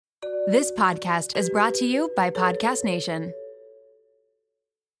This podcast is brought to you by Podcast Nation.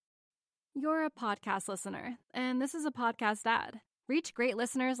 You're a podcast listener, and this is a podcast ad. Reach great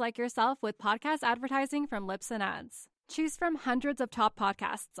listeners like yourself with podcast advertising from Libsyn Ads. Choose from hundreds of top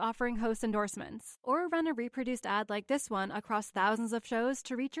podcasts offering host endorsements, or run a reproduced ad like this one across thousands of shows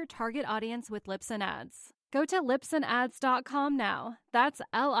to reach your target audience with Libsyn Ads. Go to libsynads.com now. That's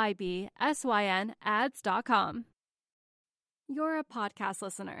LIBSYN ads.com. You're a podcast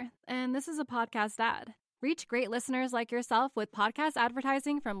listener, and this is a podcast ad. Reach great listeners like yourself with podcast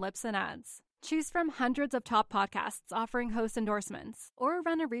advertising from Libsyn Ads. Choose from hundreds of top podcasts offering host endorsements, or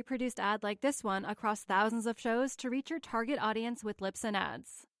run a reproduced ad like this one across thousands of shows to reach your target audience with Libsyn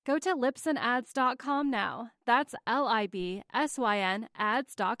Ads. Go to libsynads.com now. That's LIBSYN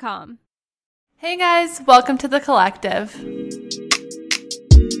ads.com. Hey guys, welcome to The Collective.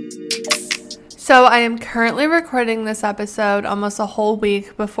 So I am currently recording this episode almost a whole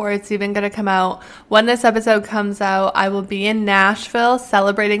week before it's even going to come out. When this episode comes out, I will be in Nashville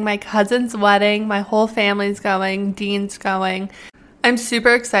celebrating my cousin's wedding. My whole family's going. Dean's going. I'm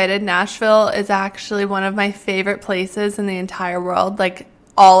super excited. Nashville is actually one of my favorite places in the entire world. Like,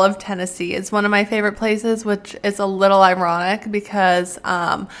 all of Tennessee is one of my favorite places, which is a little ironic because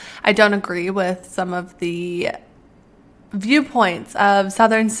I don't agree with some of the viewpoints of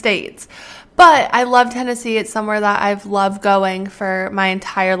southern states. But I love Tennessee. It's somewhere that I've loved going for my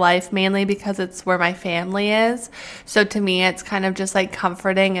entire life, mainly because it's where my family is. So to me, it's kind of just like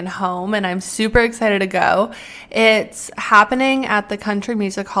comforting and home, and I'm super excited to go. It's happening at the Country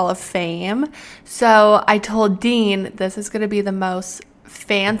Music Hall of Fame. So I told Dean this is going to be the most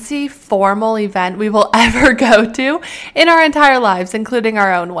fancy, formal event we will ever go to in our entire lives, including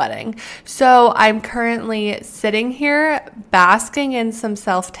our own wedding. So I'm currently sitting here basking in some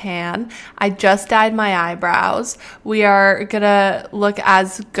self-tan. I just dyed my eyebrows. We are gonna look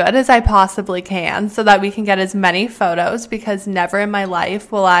as good as I possibly can so that we can get as many photos, because never in my life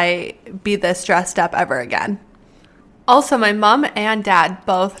will I be this dressed up ever again. Also, my mom and dad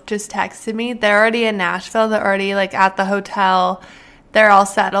both just texted me. They're already in Nashville. They're already like at the hotel. They're all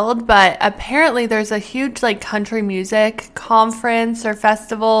settled, but apparently there's a huge like country music conference or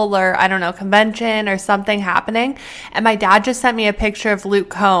festival or I don't know, convention or something happening. And my dad just sent me a picture of Luke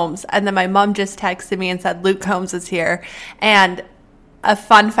Combs, and then my mom just texted me and said Luke Combs is here. And a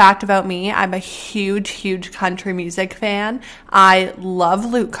fun fact about me, I'm a huge country music fan. I love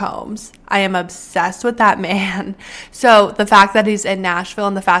Luke Combs. I am obsessed with that man. So the fact that he's in Nashville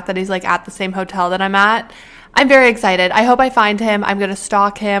and the fact that he's like at the same hotel that I'm at, I'm very excited. I hope I find him. I'm going to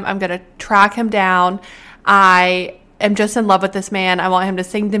stalk him. I'm going to track him down. I am just in love with this man. I want him to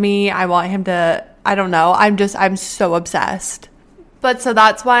sing to me. I want him to, I don't know. I'm so obsessed. But so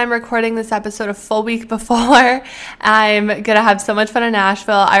that's why I'm recording this episode a full week before. I'm going to have so much fun in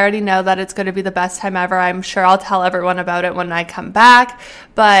Nashville. I already know that it's going to be the best time ever. I'm sure I'll tell everyone about it when I come back.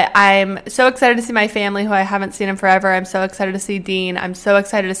 But I'm so excited to see my family who I haven't seen in forever. I'm so excited to see Dean. I'm so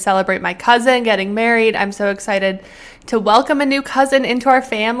excited to celebrate my cousin getting married. I'm so excited to welcome a new cousin into our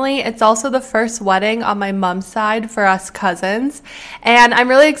family. It's also the first wedding on my mom's side for us cousins. And I'm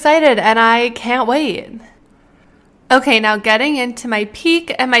really excited and I can't wait. Okay, now getting into my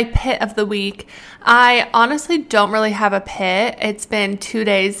peak and my pit of the week. I honestly don't really have a pit. It's been 2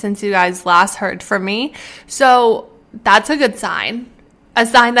 days since you guys last heard from me. So that's a good sign. A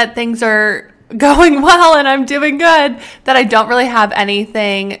sign that things are going well and I'm doing good, that I don't really have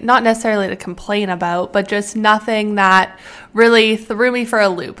anything, not necessarily to complain about, but just nothing that really threw me for a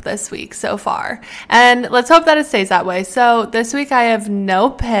loop this week so far. And let's hope that it stays that way. So this week I have no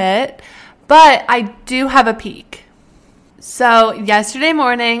pit, but I do have a peak. So yesterday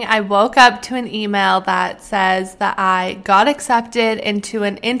morning, I woke up to an email that says that I got accepted into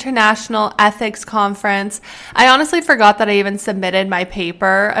an international ethics conference. I honestly forgot that I even submitted my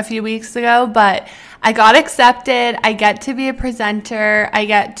paper a few weeks ago, but I got accepted. I get to be a presenter. I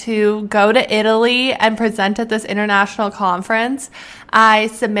get to go to Italy and present at this international conference. I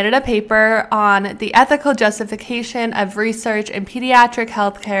submitted a paper on the ethical justification of research in pediatric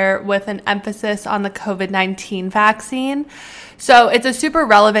healthcare with an emphasis on the COVID-19 vaccine. So it's a super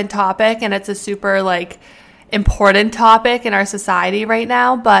relevant topic and it's a super important topic in our society right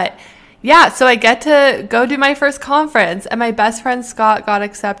now. But yeah, so I get to go do my first conference, and my best friend Scott got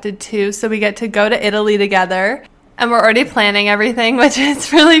accepted too. So we get to go to Italy together, and we're already planning everything, which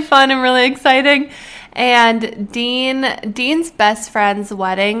is really fun and really exciting. And Dean's best friend's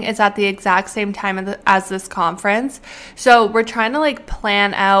wedding is at the exact same time as this conference. So we're trying to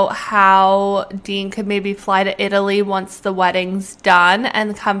plan out how Dean could maybe fly to Italy once the wedding's done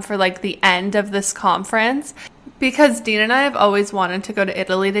and come for the end of this conference. Because Dean and I have always wanted to go to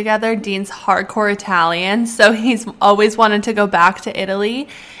Italy together. Dean's hardcore Italian, so he's always wanted to go back to Italy.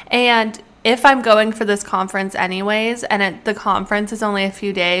 And if I'm going for this conference anyways, and the conference is only a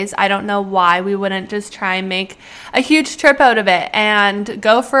few days, I don't know why we wouldn't just try and make a huge trip out of it and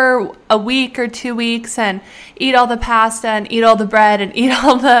go for a week or 2 weeks and eat all the pasta and eat all the bread and eat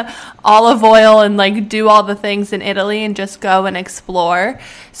all the olive oil and like do all the things in Italy and just go and explore.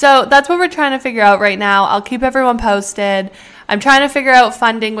 So that's what we're trying to figure out right now. I'll keep everyone posted. I'm trying to figure out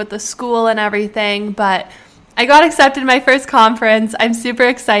funding with the school and everything, but I got accepted to my first conference. I'm super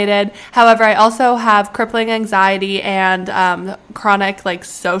excited. However, I also have crippling anxiety and chronic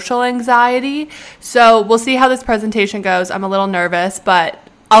social anxiety. So we'll see how this presentation goes. I'm a little nervous, but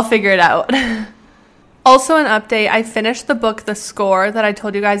I'll figure it out. Also, an update, I finished the book The Score that I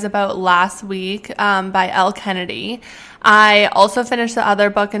told you guys about last week by Elle Kennedy. I also finished the other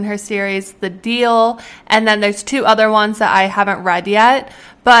book in her series, The Deal, and then there's 2 other ones that I haven't read yet.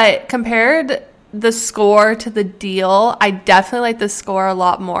 But compared The Score to The Deal, I definitely like The Score a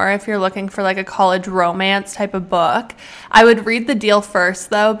lot more if you're looking for a college romance type of book. I would read The Deal first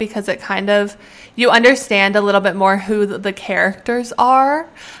though, because it you understand a little bit more who the characters are,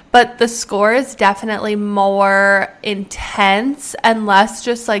 but The Score is definitely more intense and less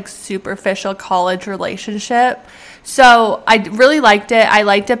just superficial college relationship. So I really liked it. I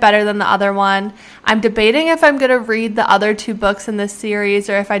liked it better than the other one. I'm debating if I'm going to read the other 2 books in this series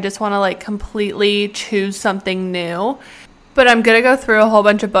or if I just want to completely choose something new. But I'm going to go through a whole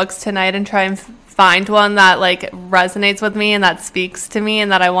bunch of books tonight and try and find one that resonates with me and that speaks to me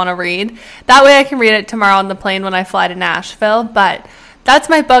and that I want to read. That way I can read it tomorrow on the plane when I fly to Nashville. But that's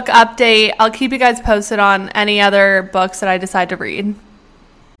my book update. I'll keep you guys posted on any other books that I decide to read.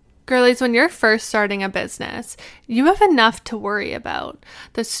 Girlies, when you're first starting a business, you have enough to worry about.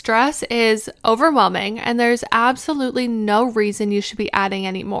 The stress is overwhelming, and there's absolutely no reason you should be adding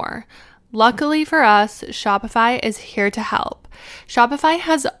any more. Luckily for us, Shopify is here to help. Shopify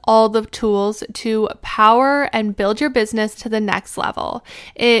has all the tools to power and build your business to the next level.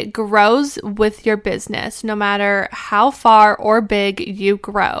 It grows with your business, no matter how far or big you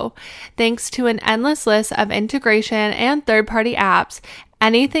grow. Thanks to an endless list of integration and third-party apps,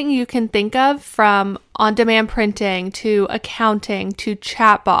 anything you can think of, from on-demand printing to accounting to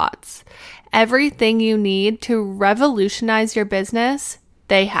chatbots, everything you need to revolutionize your business,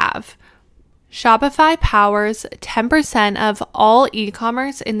 they have. Shopify powers 10% of all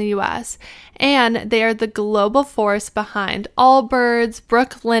e-commerce in the US, and they are the global force behind Allbirds,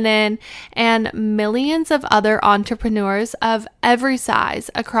 Brooklinen, and millions of other entrepreneurs of every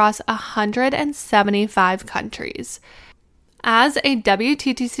size across 175 countries. As a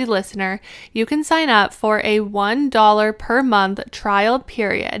WTTC listener, you can sign up for a $1 per month trial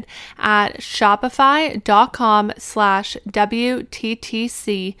period at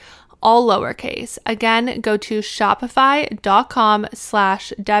shopify.com/WTTC, all lowercase. Again, go to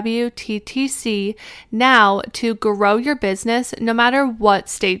shopify.com/WTTC now to grow your business no matter what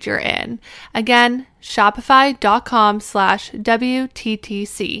stage you're in. Again,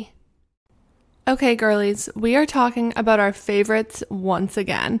 shopify.com/WTTC. Okay, girlies, we are talking about our favorites once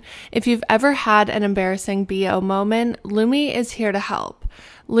again. If you've ever had an embarrassing BO moment, Lume is here to help.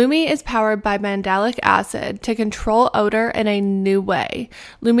 Lume is powered by mandelic acid to control odor in a new way.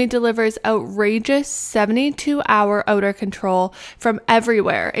 Lume delivers outrageous 72-hour odor control from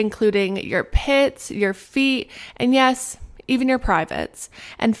everywhere, including your pits, your feet, and yes, even your privates.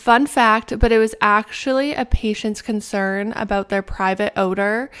 And fun fact, but it was actually a patient's concern about their private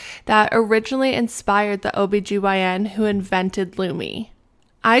odor that originally inspired the OBGYN who invented Lume.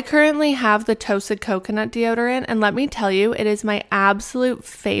 I currently have the toasted coconut deodorant, and let me tell you, it is my absolute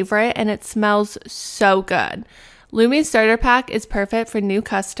favorite and it smells so good. Lume Starter Pack is perfect for new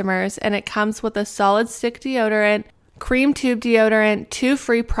customers, and it comes with a solid stick deodorant, cream tube deodorant, 2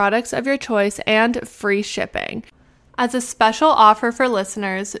 free products of your choice, and free shipping. As a special offer for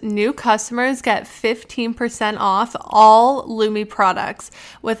listeners, new customers get 15% off all Lume products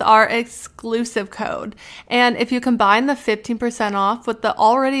with our exclusive code. And if you combine the 15% off with the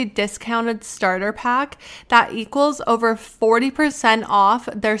already discounted starter pack, that equals over 40% off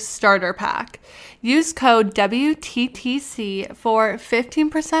their starter pack. Use code WTTC for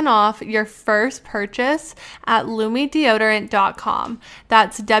 15% off your first purchase at lumedeodorant.com.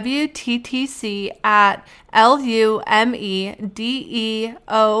 That's WTTC at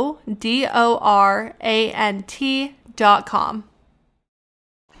LUMEDEODORANT.com.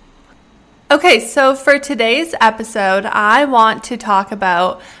 Okay, so for today's episode, I want to talk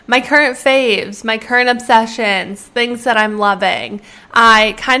about my current faves, my current obsessions, things that I'm loving.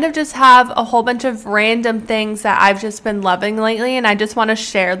 I kind of just have a whole bunch of random things that I've just been loving lately, and I just want to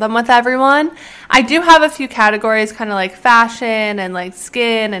share them with everyone. I do have a few categories, kind of like fashion and like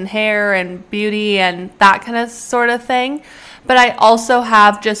skin and hair and beauty and that kind of sort of thing. But I also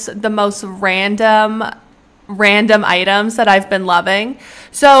have just the most random items that I've been loving.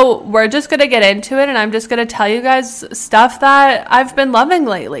 So we're just going to get into it, and I'm just going to tell you guys stuff that I've been loving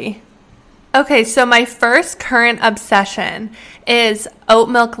lately. Okay, so my first current obsession is oat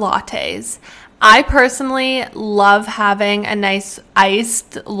milk lattes. I personally love having a nice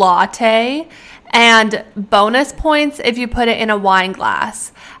iced latte, and bonus points if you put it in a wine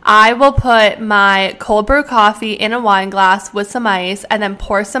glass. I will put my cold brew coffee in a wine glass with some ice and then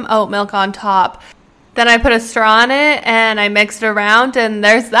pour some oat milk on top. Then I put a straw in it and I mix it around, and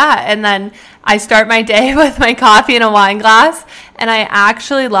there's that. And then I start my day with my coffee in a wine glass, and I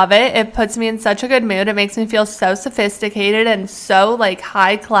actually love it. It puts me in such a good mood. It makes me feel so sophisticated and so like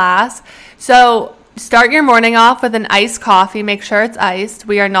high class. So start your morning off with an iced coffee. Make sure it's iced.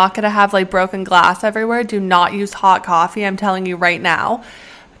 We are not going to have like broken glass everywhere. Do not use hot coffee. I'm telling you right now.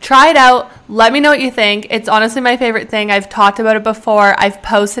 Try it out. Let me know what you think. It's honestly my favorite thing. I've talked about it before. I've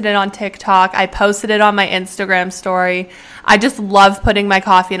posted it on TikTok. I posted it on my Instagram story. I just love putting my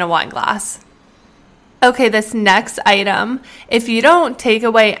coffee in a wine glass. Okay, this next item, if you don't take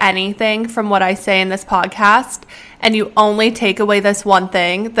away anything from what I say in this podcast and you only take away this one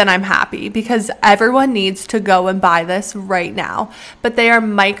thing, then I'm happy, because everyone needs to go and buy this right now. But they are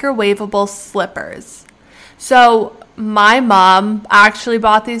microwavable slippers. So my mom actually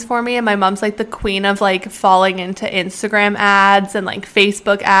bought these for me, and my mom's like the queen of like falling into Instagram ads and like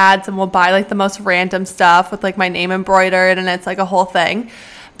Facebook ads, and will buy like the most random stuff with like my name embroidered, and it's like a whole thing.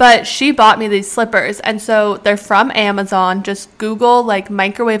 But she bought me these slippers, and so they're from Amazon. Just Google like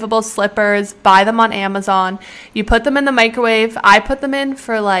microwavable slippers, buy them on Amazon. You put them in the microwave. I put them in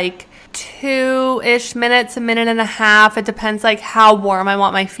for like 2-ish minutes, a minute and a half. It depends like how warm I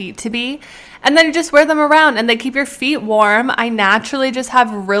want my feet to be. And then you just wear them around, and they keep your feet warm. I naturally just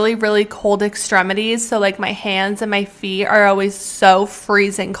have really, really cold extremities. So like my hands and my feet are always so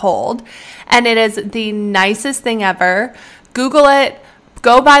freezing cold. And it is the nicest thing ever. Google it.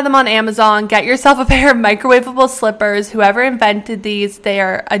 Go buy them on Amazon. Get yourself a pair of microwavable slippers. Whoever invented these, they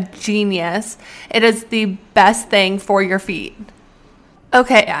are a genius. It is the best thing for your feet.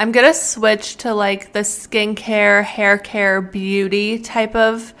 Okay, I'm going to switch to like the skincare, hair care, beauty type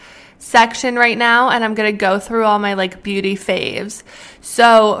of section right now, and I'm going to go through all my like beauty faves.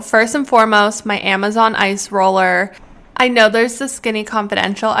 So first and foremost, my Amazon ice roller. I know there's the Skinny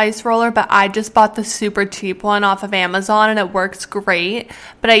Confidential ice roller, but I just bought the super cheap one off of Amazon, and it works great.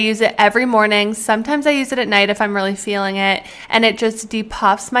 But I use it every morning. Sometimes I use it at night if I'm really feeling it, and it just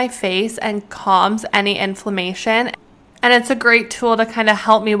depuffs my face and calms any inflammation. And it's a great tool to kind of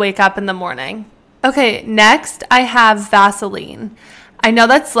help me wake up in the morning. Okay, next I have Vaseline. I know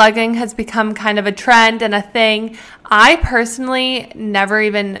that slugging has become kind of a trend and a thing. I personally never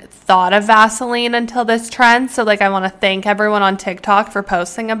even thought of Vaseline until this trend. So like I want to thank everyone on TikTok for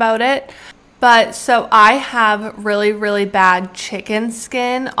posting about it. But so I have really, really bad chicken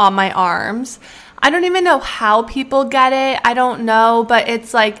skin on my arms. I don't even know how people get it. I don't know, but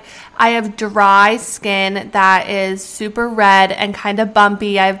it's like I have dry skin that is super red and kind of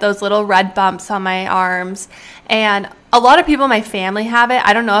bumpy. I have those little red bumps on my arms, and a lot of people in my family have it.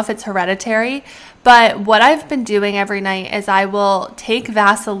 I don't know if it's hereditary, but what I've been doing every night is I will take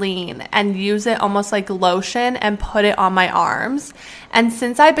Vaseline and use it almost like lotion and put it on my arms. And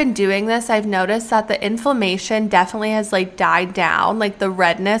since I've been doing this, I've noticed that the inflammation definitely has like died down. Like the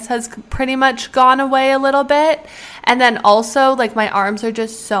redness has pretty much gone away a little bit. And then also like my arms are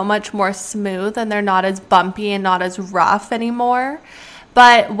just so much more smooth, and they're not as bumpy and not as rough anymore.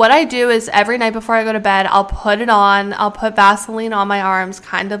 But what I do is every night before I go to bed, I'll put it on. I'll put Vaseline on my arms,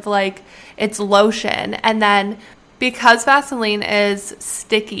 kind of like it's lotion. And then because Vaseline is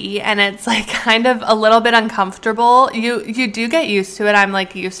sticky and it's like kind of a little bit uncomfortable, you do get used to it. I'm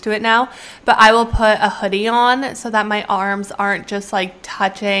like used to it now. But I will put a hoodie on so that my arms aren't just like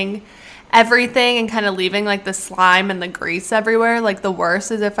touching everything and kind of leaving like the slime and the grease everywhere. Like the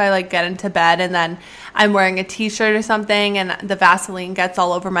worst is if I like get into bed and then I'm wearing a t-shirt or something and the Vaseline gets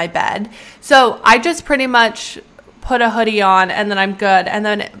all over my bed. So I just pretty much put a hoodie on and then I'm good. And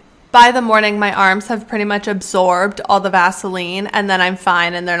then by the morning, my arms have pretty much absorbed all the Vaseline, and then I'm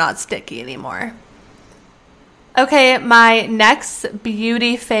fine and they're not sticky anymore. Okay, my next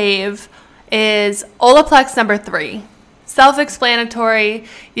beauty fave is Olaplex number 3. Self-explanatory.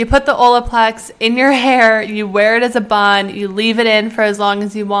 You put the Olaplex in your hair, you wear it as a bun, you leave it in for as long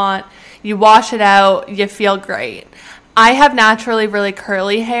as you want, you wash it out, you feel great. I have naturally really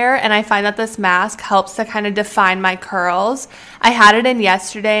curly hair, and I find that this mask helps to kind of define my curls. I had it in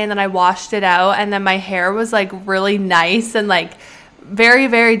yesterday, and then I washed it out, and then my hair was like really nice and like very,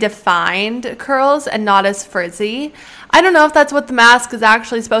 very defined curls and not as frizzy. I don't know if that's what the mask is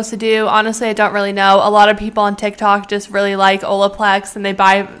actually supposed to do. Honestly, I don't really know. A lot of people on TikTok just really like Olaplex, and they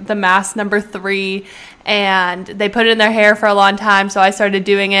buy the mask number 3 and they put it in their hair for a long time, so I started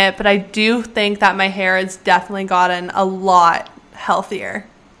doing it. But I do think that my hair has definitely gotten a lot healthier.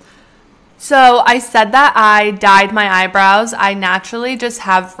 So I said that I dyed my eyebrows. I naturally just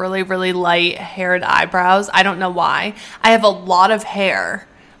have really, really light haired eyebrows. I don't know why. I have a lot of hair,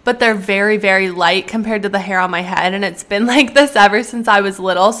 but they're very, very light compared to the hair on my head. And it's been like this ever since I was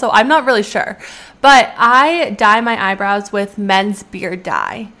little. So I'm not really sure. But I dye my eyebrows with men's beard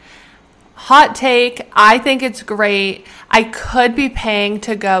dye. Hot take, I think it's great. I could be paying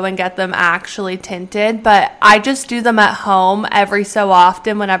to go and get them actually tinted, but I just do them at home every so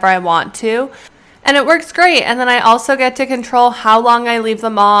often whenever I want to. And it works great. And then I also get to control how long I leave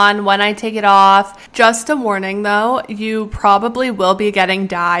them on, when I take it off. Just a warning though, you probably will be getting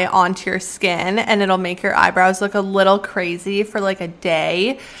dye onto your skin and it'll make your eyebrows look a little crazy for like a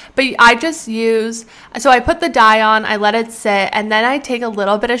day. But I just so I put the dye on, I let it sit, and then I take a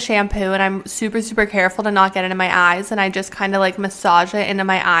little bit of shampoo, and I'm super, super careful to not get it in my eyes, and I just kind of like massage it into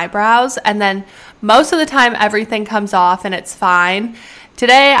my eyebrows. And then most of the time everything comes off and it's fine.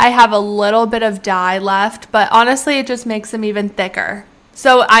 Today I have a little bit of dye left, but honestly it just makes them even thicker.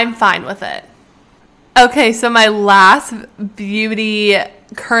 So I'm fine with it. Okay, so my last beauty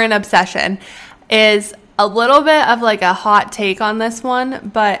current obsession is a little bit of like a hot take on this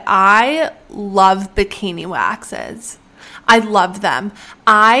one, but I love bikini waxes. I love them.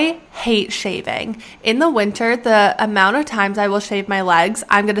 I hate shaving. In the winter, the amount of times I will shave my legs,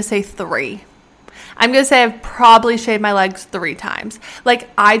 I'm going to say 3. I'm going to say I've probably shaved my legs 3 times. Like,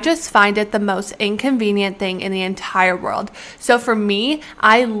 I just find it the most inconvenient thing in the entire world. So for me,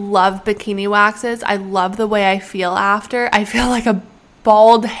 I love bikini waxes. I love the way I feel after. I feel like a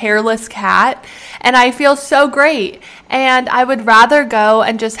bald, hairless cat, and I feel so great. And I would rather go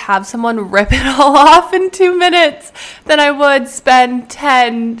and just have someone rip it all off in 2 minutes than I would spend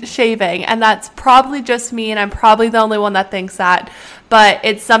 10 shaving. And that's probably just me, and I'm probably the only one that thinks that. But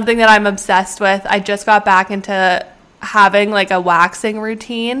it's something that I'm obsessed with. I just got back into having like a waxing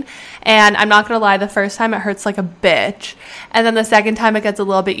routine, and I'm not gonna lie, the first time it hurts like a bitch, and then the second time it gets a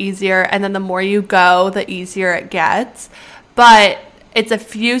little bit easier, and then the more you go, the easier it gets. But it's a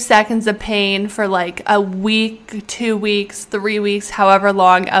few seconds of pain for like a week, 2 weeks, 3 weeks, however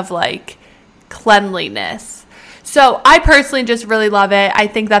long of like cleanliness. So I personally just really love it. I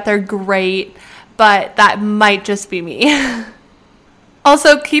think that they're great, but that might just be me.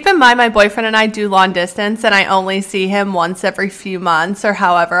 Also, keep in mind my boyfriend and I do long distance, and I only see him once every few months or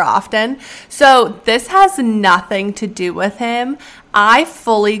however often. So this has nothing to do with him. I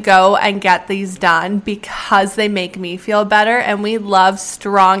fully go and get these done because they make me feel better, and we love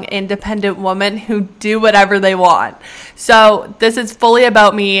strong, independent women who do whatever they want. So this is fully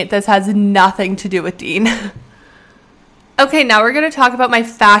about me. This has nothing to do with Dean. Okay, now we're going to talk about my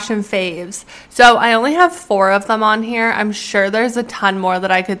fashion faves. So I only have 4 of them on here. I'm sure there's a ton more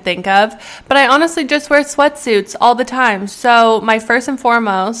that I could think of, but I honestly just wear sweatsuits all the time. So my first and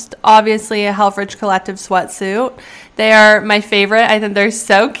foremost, obviously a Helfrich Collective sweatsuit. They are my favorite. I think they're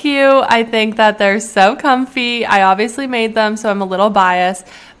so cute. I think that they're so comfy. I obviously made them, so I'm a little biased,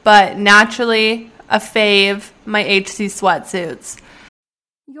 but naturally a fave, my HC sweatsuits.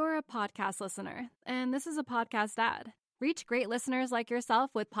 You're a podcast listener, and this is a podcast ad. Reach great listeners like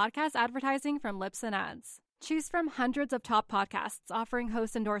yourself with podcast advertising from Libsyn Ads. Choose from hundreds of top podcasts offering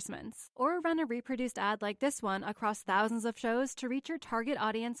host endorsements, or run a reproduced ad like this one across thousands of shows to reach your target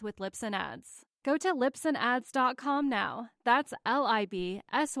audience with Libsyn Ads. Go to libsynads.com now. That's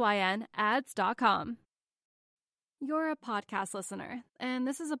LIBSYN ads.com. You're a podcast listener, and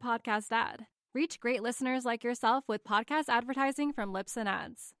this is a podcast ad. Reach great listeners like yourself with podcast advertising from Libsyn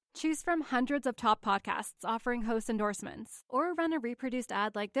Ads. Choose from hundreds of top podcasts offering host endorsements, or run a reproduced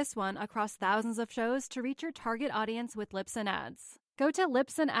ad like this one across thousands of shows to reach your target audience with Libsyn Ads. Go to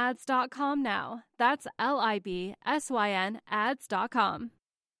libsynads.com now. That's LIBSYN ads.com.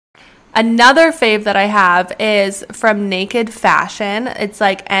 Another fave that I have is from Naked Fashion. It's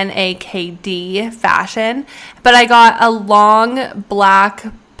like NAKD Fashion, but I got a long black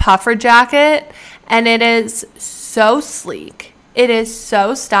puffer jacket, and it is so sleek. It is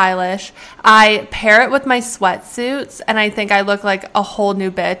so stylish. I pair it with my sweatsuits, and I think I look like a whole new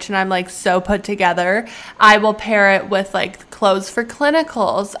bitch, and I'm like so put together. I will pair it with like clothes for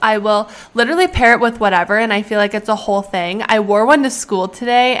clinicals. I will literally pair it with whatever, and I feel like it's a whole thing. I wore one to school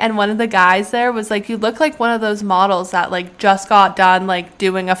today, and one of the guys there was like, you look like one of those models that like just got done like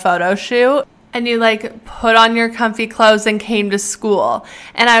doing a photo shoot. And you like put on your comfy clothes and came to school.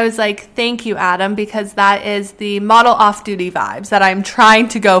 And I was like, thank you, Adam, because that is the model off-duty vibes that I'm trying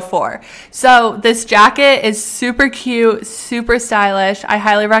to go for. So this jacket is super cute, super stylish. I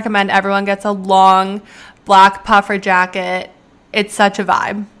highly recommend everyone gets a long black puffer jacket. It's such a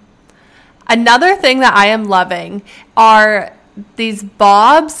vibe. Another thing that I am loving are these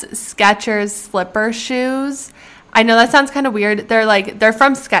Bob's Skechers slipper shoes. I know that sounds kind of weird. They're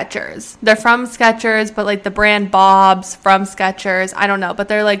from Skechers. They're from Skechers, but like the brand Bob's from Skechers. I don't know, but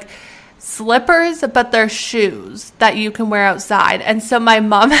they're like slippers, but they're shoes that you can wear outside. And so my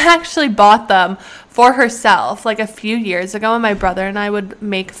mom actually bought them for herself like a few years ago, and my brother and I would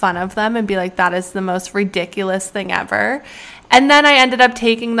make fun of them and be like, that is the most ridiculous thing ever. And then I ended up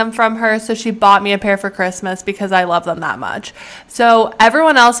taking them from her, so she bought me a pair for Christmas because I love them that much. So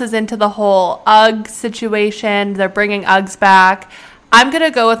everyone else is into the whole UGG situation. They're bringing UGGs back. I'm going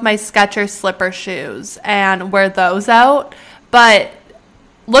to go with my Skechers slipper shoes and wear those out. But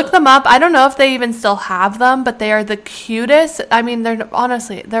look them up. I don't know if they even still have them, but they are the cutest. I mean, they're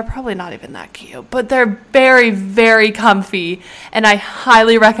probably not even that cute, but they're very, very comfy, and I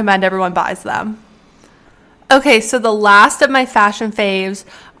highly recommend everyone buys them. Okay, so the last of my fashion faves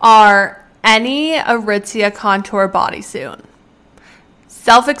are any Aritzia Contour bodysuit.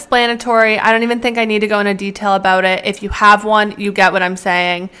 Self-explanatory. I don't even think I need to go into detail about it. If you have one, you get what I'm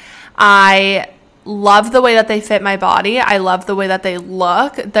saying. I love the way that they fit my body. I love the way that they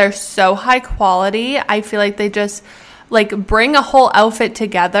look. They're so high quality. I feel like they just like bring a whole outfit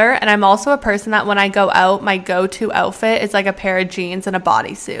together. And I'm also a person that when I go out, my go-to outfit is like a pair of jeans and a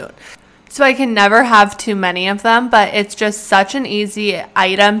bodysuit. So I can never have too many of them, but it's just such an easy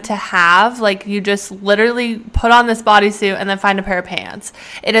item to have. Like you just literally put on this bodysuit and then find a pair of pants.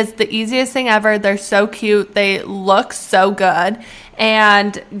 It is the easiest thing ever. They're so cute. They look so good.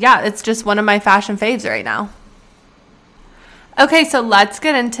 And yeah, it's just one of my fashion faves right now. Okay, so let's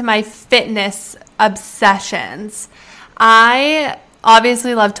get into my fitness obsessions. I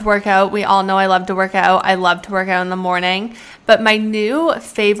obviously love to work out. We all know I love to work out. I love to work out in the morning. But my new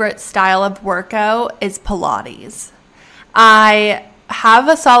favorite style of workout is Pilates. I have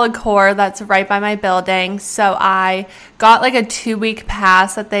a solid core that's right by my building, so I got like a 2-week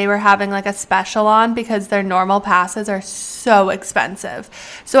pass that they were having like a special on because their normal passes are so expensive.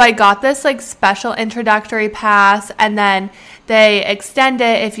 So I got this like special introductory pass, and then they extend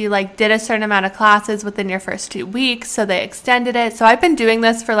it if you like did a certain amount of classes within your first 2 weeks. So they extended it. So I've been doing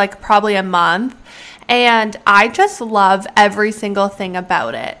this for like probably a month, and I just love every single thing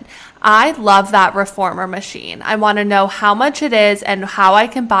about it. I love that reformer machine. I want to know how much it is and how I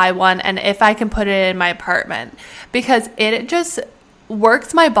can buy one and if I can put it in my apartment, because it just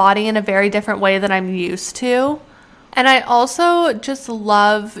works my body in a very different way than I'm used to. And I also just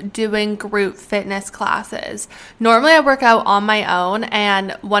love doing group fitness classes. Normally I work out on my own,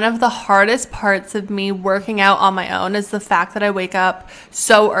 and one of the hardest parts of me working out on my own is the fact that I wake up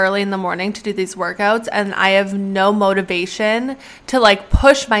so early in the morning to do these workouts, and I have no motivation to like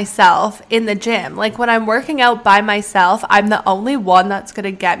push myself in the gym. Like when I'm working out by myself, I'm the only one that's going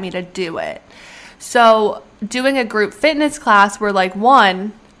to get me to do it. So doing a group fitness class where like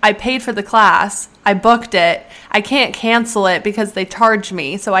one, I paid for the class, I booked it, I can't cancel it because they charge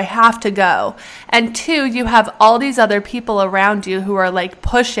me, so I have to go. And two, you have all these other people around you who are like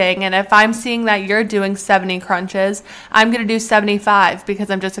pushing, and if I'm seeing that you're doing 70 crunches, I'm going to do 75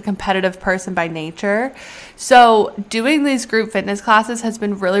 because I'm just a competitive person by nature. So doing these group fitness classes has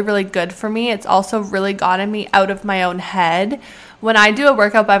been really, really good for me. It's also really gotten me out of my own head. When I do a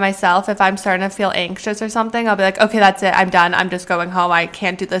workout by myself, if I'm starting to feel anxious or something, I'll be like, okay, that's it. I'm done. I'm just going home. I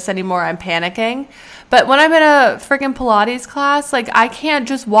can't do this anymore. I'm panicking. But when I'm in a freaking Pilates class, like I can't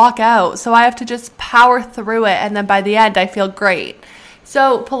just walk out. So I have to just power through it. And then by the end, I feel great.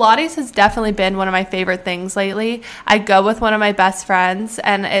 So Pilates has definitely been one of my favorite things lately. I go with one of my best friends,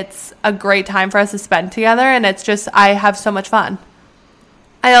 and it's a great time for us to spend together. And it's just, I have so much fun.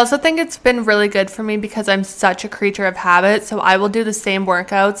 I also think it's been really good for me because I'm such a creature of habit, so I will do the same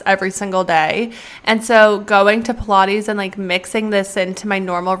workouts every single day. And so going to Pilates and like mixing this into my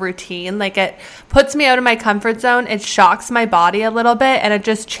normal routine, like it puts me out of my comfort zone, it shocks my body a little bit, and it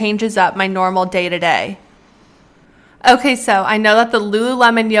just changes up my normal day to day. Okay, so I know that the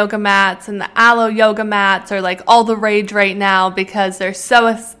Lululemon yoga mats and the Alo yoga mats are like all the rage right now because they're so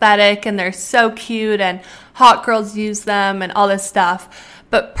aesthetic and they're so cute and hot girls use them and all this stuff.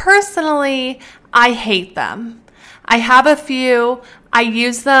 But personally, I hate them. I have a few. I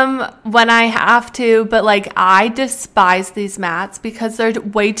use them when I have to, but like I despise these mats because they're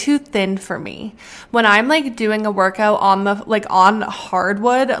way too thin for me. When I'm like doing a workout on on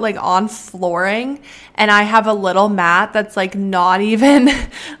hardwood, like on flooring, and I have a little mat that's like not even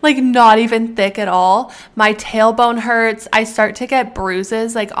thick at all, my tailbone hurts. I start to get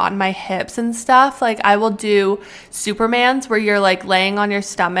bruises like on my hips and stuff. Like I will do Supermans where you're like laying on your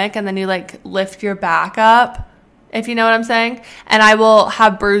stomach and then you like lift your back up, if you know what I'm saying, and I will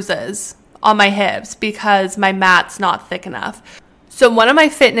have bruises on my hips because my mat's not thick enough. So one of my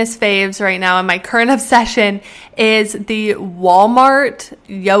fitness faves right now and my current obsession is the Walmart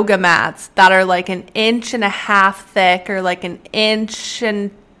yoga mats that are like 1.5 inches thick or like 1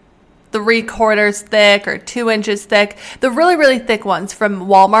 3/4 inches thick or 2 inches thick. The really, really thick ones from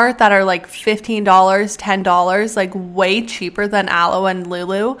Walmart that are like $15, $10, like way cheaper than Alo and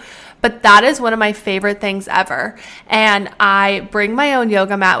Lulu. But that is one of my favorite things ever. And I bring my own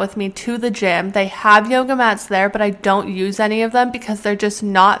yoga mat with me to the gym. They have yoga mats there, but I don't use any of them because they're just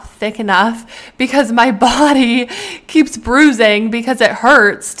not thick enough because my body keeps bruising because it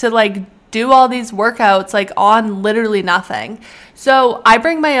hurts to like do all these workouts like on literally nothing. So I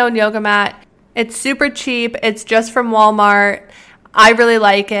bring my own yoga mat. It's super cheap. It's just from Walmart. I really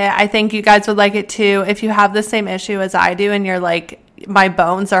like it. I think you guys would like it too. If you have the same issue as I do and you're like, my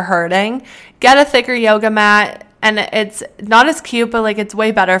bones are hurting, get a thicker yoga mat, and it's not as cute, but like it's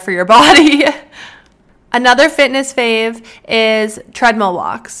way better for your body. Another fitness fave is treadmill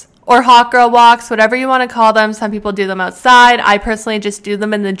walks or hot girl walks, whatever you want to call them. Some people do them outside. I personally just do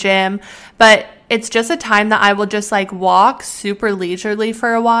them in the gym, but it's just a time that I will just like walk super leisurely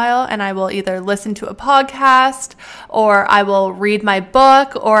for a while, and I will either listen to a podcast or I will read my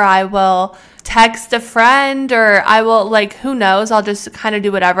book or I will text a friend, or I will like, who knows, I'll just kind of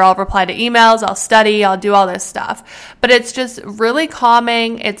do whatever. I'll reply to emails, I'll study, I'll do all this stuff. But it's just really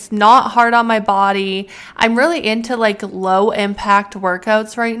calming. It's not hard on my body. I'm really into like low impact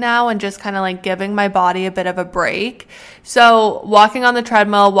workouts right now and just kind of like giving my body a bit of a break. So walking on the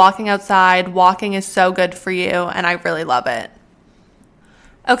treadmill, walking outside, walking is so good for you, and I really love it.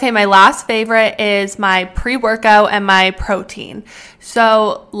 Okay, my last favorite is my pre-workout and my protein.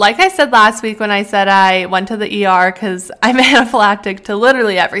 So like I said last week when I said I went to the ER because I'm anaphylactic to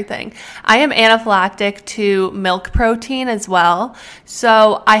literally everything, I am anaphylactic to milk protein as well.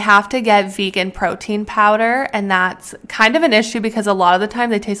 So I have to get vegan protein powder, and that's kind of an issue because a lot of the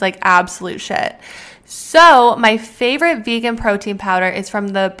time they taste like absolute shit. So my favorite vegan protein powder is from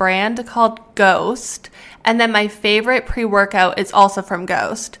the brand called Ghost. And then my favorite pre-workout is also from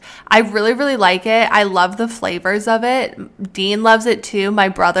Ghost. I really, really like it. I love the flavors of it. Dean loves it too. My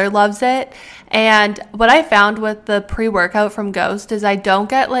brother loves it. And what I found with the pre-workout from Ghost is I don't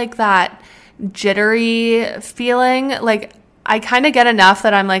get like that jittery feeling. Like I kind of get enough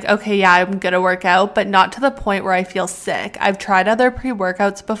that I'm like, okay, yeah, I'm going to work out, but not to the point where I feel sick. I've tried other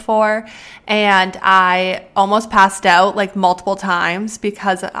pre-workouts before and I almost passed out like multiple times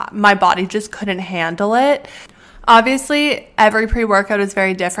because my body just couldn't handle it. Obviously, every pre-workout is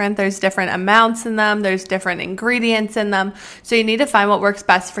very different. There's different amounts in them. There's different ingredients in them. So you need to find what works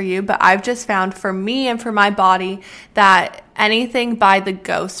best for you. But I've just found for me and for my body that anything by the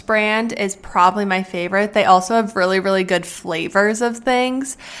Ghost brand is probably my favorite. They also have really, really good flavors of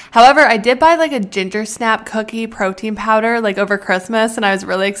things. However, I did buy like a ginger snap cookie protein powder like over Christmas, and I was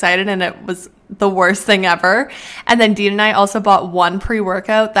really excited, and it was the worst thing ever. And then Dean and I also bought one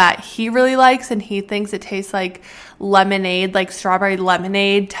pre-workout that he really likes, and he thinks it tastes like lemonade, like strawberry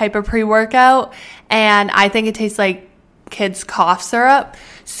lemonade type of pre-workout. And I think it tastes like kids' cough syrup.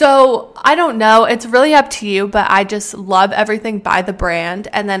 So I don't know. It's really up to you, but I just love everything by the brand.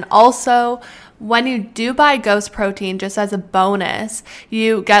 And then also, when you do buy Ghost protein, just as a bonus,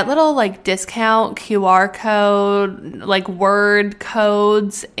 you get little like discount QR code, like word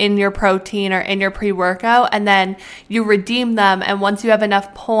codes in your protein or in your pre-workout, and then you redeem them. And once you have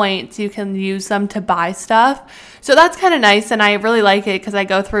enough points, you can use them to buy stuff. So that's kind of nice. And I really like it because I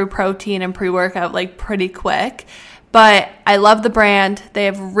go through protein and pre-workout like pretty quick. But I love the brand. They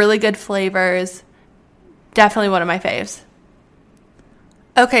have really good flavors. Definitely one of my faves.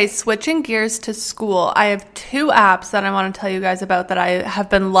 Okay, switching gears to school, I have 2 apps that I want to tell you guys about that I have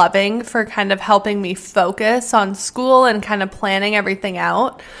been loving for kind of helping me focus on school and kind of planning everything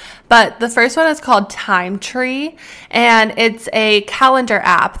out. But the first one is called Time Tree, and it's a calendar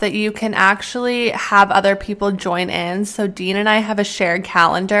app that you can actually have other people join in. So Dean and I have a shared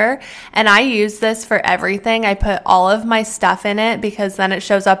calendar, and I use this for everything. I put all of my stuff in it because then it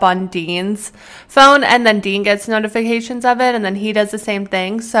shows up on Dean's phone, and then Dean gets notifications of it, and then he does the same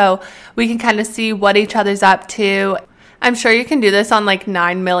thing. So we can kind of see what each other's up to. I'm sure you can do this on like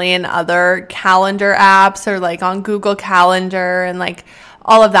 9 million other calendar apps or like on Google Calendar and like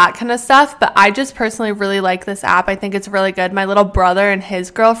all of that kind of stuff. But I just personally really like this app. I think it's really good. My little brother and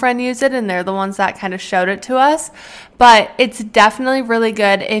his girlfriend use it, and they're the ones that kind of showed it to us. But it's definitely really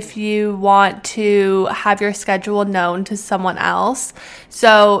good if you want to have your schedule known to someone else.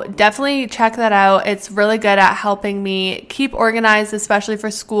 So definitely check that out. It's really good at helping me keep organized, especially for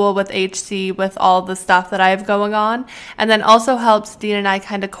school with HC, with all the stuff that I have going on. And then also helps Dean and I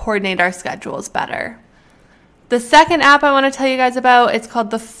kind of coordinate our schedules better. The second app I want to tell you guys about, it's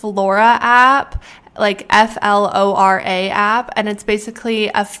called the Flora app, like FLORA app, and it's basically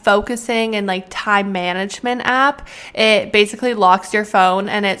a focusing and like time management app. It basically locks your phone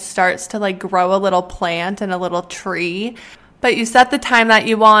and it starts to like grow a little plant and a little tree. But you set the time that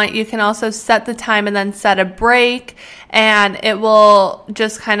you want. You can also set the time and then set a break, and it will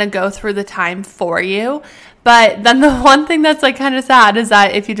just kind of go through the time for you. But then the one thing that's like kind of sad is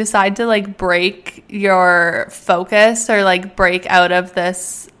that if you decide to like break your focus or like break out of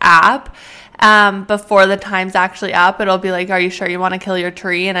this app before the time's actually up, it'll be like, are you sure you want to kill your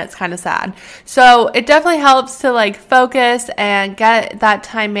tree? And it's kind of sad. So it definitely helps to like focus and get that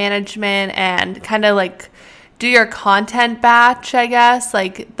time management and kind of like do your content batch, I guess,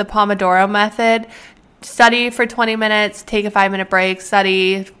 like the Pomodoro method. Study for 20 minutes, take a 5-minute break,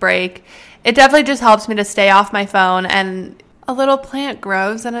 study, break. It definitely just helps me to stay off my phone, and a little plant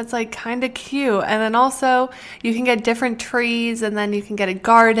grows and it's like kind of cute. And then also you can get different trees, and then you can get a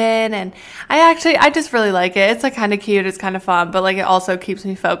garden, and I just really like it. It's like kind of cute, it's kind of fun, but like it also keeps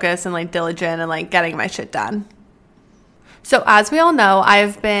me focused and like diligent and like getting my shit done. So as we all know,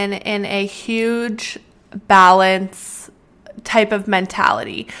 I've been in a huge balance type of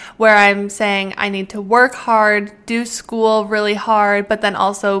mentality where I'm saying I need to work hard, do school really hard, but then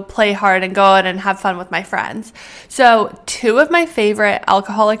also play hard and go out and have fun with my friends. So 2 of my favorite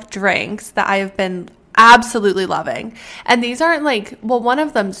alcoholic drinks that I have been absolutely loving, and these aren't like, well, one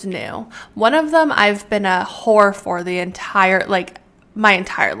of them's new. One of them I've been a whore for my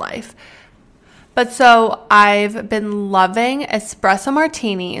entire life. But so I've been loving espresso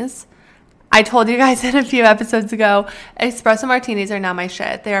martinis. I told you guys in a few episodes ago, espresso martinis are now my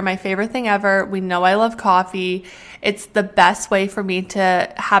shit. They are my favorite thing ever. We know I love coffee. It's the best way for me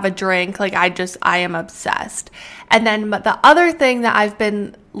to have a drink. Like I am obsessed. And then the other thing that I've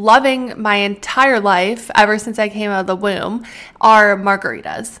been loving my entire life, ever since I came out of the womb, are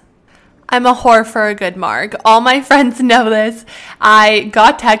margaritas. I'm a whore for a good marg. All my friends know this. I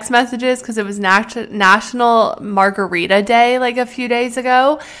got text messages because it was National Margarita Day like a few days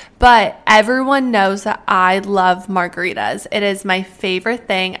ago, but everyone knows that I love margaritas. It is my favorite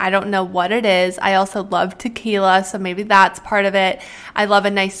thing. I don't know what it is. I also love tequila, so maybe that's part of it. I love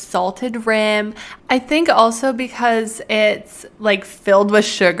a nice salted rim. I think also because it's like filled with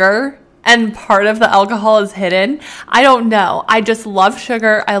sugar, and part of the alcohol is hidden. I don't know. I just love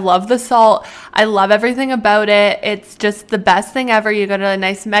sugar. I love the salt. I love everything about it. It's just the best thing ever. You go to a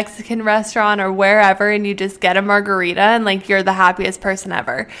nice Mexican restaurant or wherever and you just get a margarita and like you're the happiest person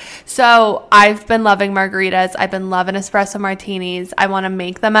ever. So I've been loving margaritas. I've been loving espresso martinis. I want to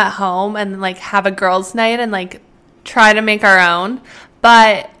make them at home and like have a girls' night and like try to make our own.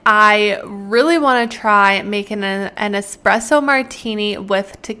 But I really want to try making an espresso martini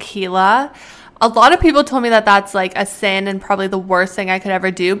with tequila. A lot of people told me that that's like a sin and probably the worst thing I could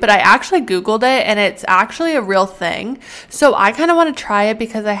ever do, but I actually Googled it and it's actually a real thing. So I kind of want to try it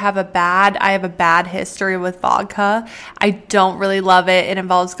because I have a bad history with vodka. I don't really love it. It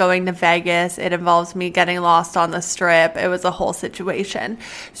involves going to Vegas. It involves me getting lost on the strip. It was a whole situation.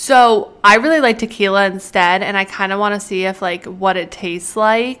 So I really like tequila instead, and I kind of want to see if like what it tastes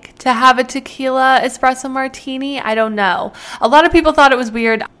like to have a tequila espresso martini. I don't know. A lot of people thought it was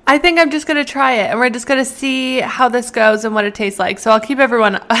weird. I think I'm just going to try it and we're just going to see how this goes and what it tastes like. So I'll keep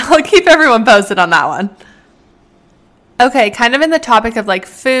everyone posted on that one. Okay, kind of in the topic of like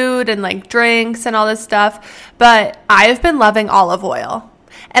food and like drinks and all this stuff, but I've been loving olive oil.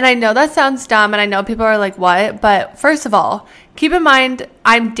 And I know that sounds dumb, and I know people are like, what? But first of all, keep in mind,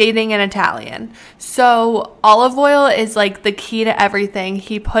 I'm dating an Italian. So olive oil is like the key to everything.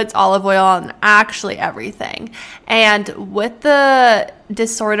 He puts olive oil on actually everything. And with the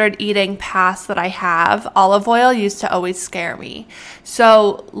disordered eating past that I have, olive oil used to always scare me.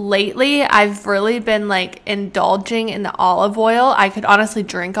 So lately, I've really been like indulging in the olive oil. I could honestly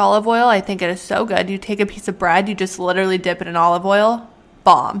drink olive oil. I think it is so good. You take a piece of bread, you just literally dip it in olive oil.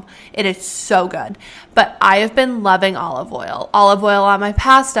 Bomb. It is so good. But I have been loving olive oil. Olive oil on my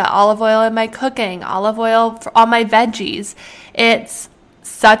pasta, olive oil in my cooking, olive oil on my veggies. It's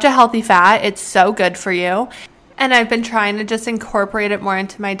such a healthy fat. It's so good for you. And I've been trying to just incorporate it more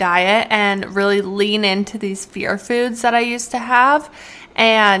into my diet and really lean into these fear foods that I used to have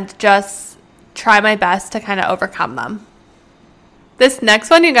and just try my best to kind of overcome them. This next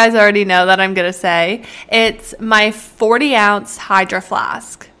one, you guys already know that I'm going to say. It's my 40-ounce Hydro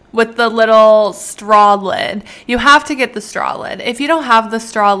Flask with the little straw lid. You have to get the straw lid. If you don't have the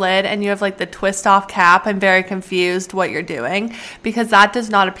straw lid and you have like the twist off cap, I'm very confused what you're doing because that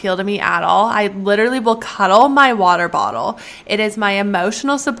does not appeal to me at all. I literally will cuddle my water bottle. It is my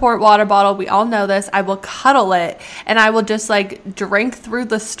emotional support water bottle. We all know this. I will cuddle it and I will just like drink through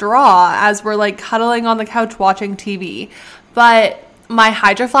the straw as we're like cuddling on the couch watching TV. But my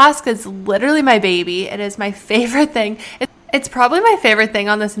Hydro Flask is literally my baby. It is my favorite thing. It's probably my favorite thing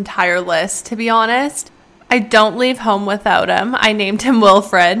on this entire list, to be honest. I don't leave home without him. I named him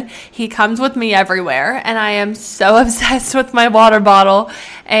Wilfred. He comes with me everywhere, and I am so obsessed with my water bottle,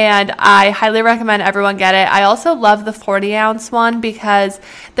 and I highly recommend everyone get it. I also love the 40-ounce one because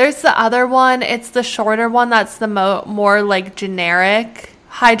there's the other one. It's the shorter one that's the more like generic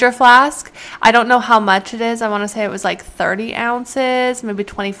Hydro Flask. I don't know how much it is. I want to say it was like 30 ounces, maybe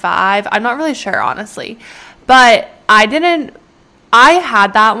 25. I'm not really sure, honestly. But I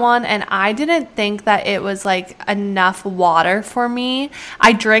had that one and I didn't think that it was like enough water for me.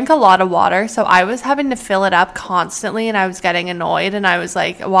 I drink a lot of water, so I was having to fill it up constantly and I was getting annoyed and I was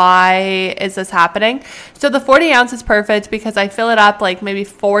like, why is this happening? So the 40 ounce is perfect because I fill it up like maybe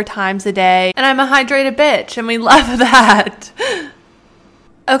 4 times a day and I'm a hydrated bitch and we love that.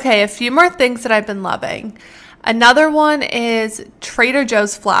 Okay, a few more things that I've been loving. Another one is Trader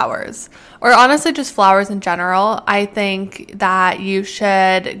Joe's flowers, or honestly just flowers in general. I think that you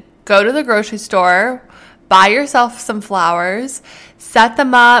should go to the grocery store, buy yourself some flowers, set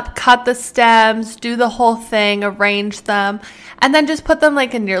them up, cut the stems, do the whole thing, arrange them, and then just put them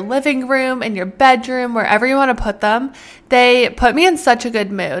like in your living room, in your bedroom, wherever you want to put them. They put me in such a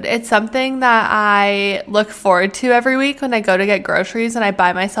good mood. It's something that I look forward to every week when I go to get groceries and I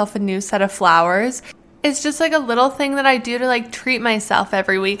buy myself a new set of flowers. It's just like a little thing that I do to like treat myself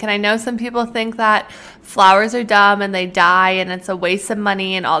every week. And I know some people think that flowers are dumb and they die and it's a waste of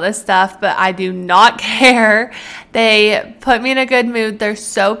money and all this stuff, but I do not care. They put me in a good mood. They're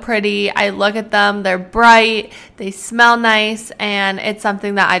so pretty. I look at them. They're bright. They smell nice. And it's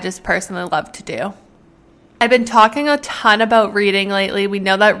something that I just personally love to do. I've been talking a ton about reading lately. We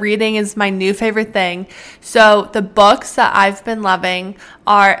know that reading is my new favorite thing. So the books that I've been loving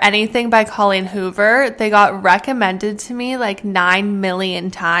are Anything by Colleen Hoover. They got recommended to me like 9 million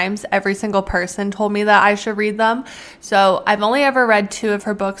times. Every single person told me that I should read them. So I've only ever read 2 of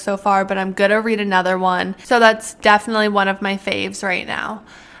her books so far, but I'm going to read another one. So that's definitely one of my faves right now.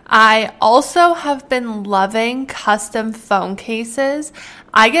 I also have been loving custom phone cases.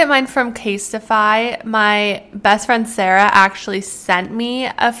 I get mine from Casetify. My best friend Sarah actually sent me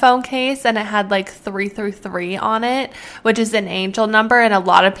a phone case and it had like 333 on it, which is an angel number, and a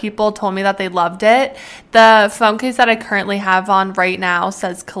lot of people told me that they loved it. The phone case that I currently have on right now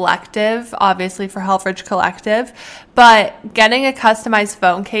says Collective, obviously for Helfrich Collective, but getting a customized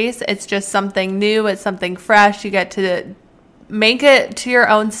phone case, it's just something new, it's something fresh. You get to make it to your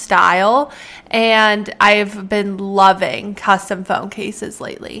own style, and I've been loving custom phone cases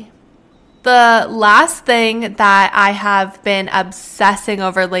lately. The last thing that I have been obsessing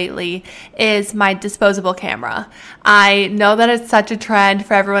over lately is my disposable camera. I know that it's such a trend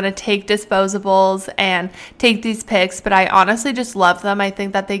for everyone to take disposables and take these pics, but I honestly just love them. I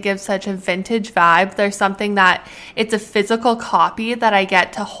think that they give such a vintage vibe. There's something that it's a physical copy that I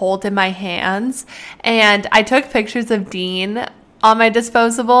get to hold in my hands. And I took pictures of Dean on my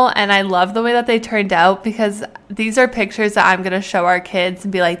disposable, and I love the way that they turned out because these are pictures that I'm going to show our kids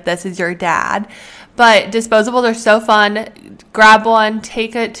and be like, this is your dad. But disposables are so fun. Grab one,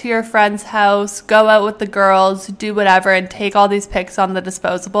 take it to your friend's house, go out with the girls, do whatever, and take all these pics on the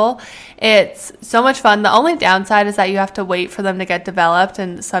disposable. It's so much fun. The only downside is that you have to wait for them to get developed,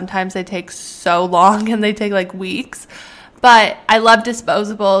 and sometimes they take so long and they take like weeks. But I love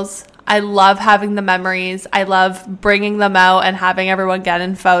disposables. I love having the memories. I love bringing them out and having everyone get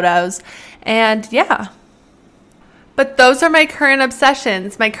in photos. And yeah. But those are my current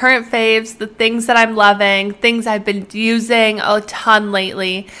obsessions, my current faves, the things that I'm loving, things I've been using a ton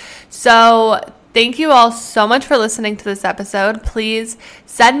lately. So thank you all so much for listening to this episode. Please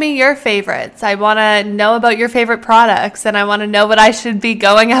send me your favorites. I want to know about your favorite products, and I want to know what I should be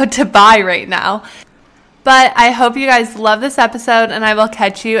going out to buy right now. But I hope you guys love this episode, and I will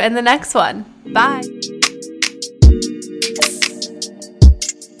catch you in the next one. Bye.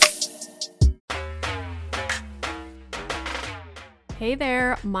 Hey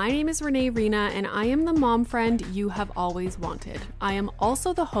there, my name is Renee Rena, and I am the mom friend you have always wanted. I am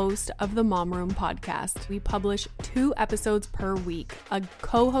also the host of the Mom Room podcast. We publish 2 episodes per week, a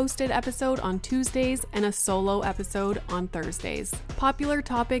co-hosted episode on Tuesdays and a solo episode on Thursdays. Popular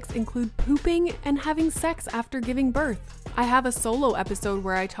topics include pooping and having sex after giving birth. I have a solo episode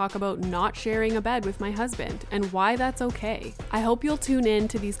where I talk about not sharing a bed with my husband and why that's okay. I hope you'll tune in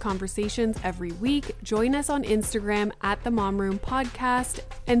to these conversations every week. Join us on Instagram at the Mom Room podcast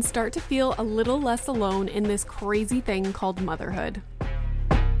and start to feel a little less alone in this crazy thing called motherhood.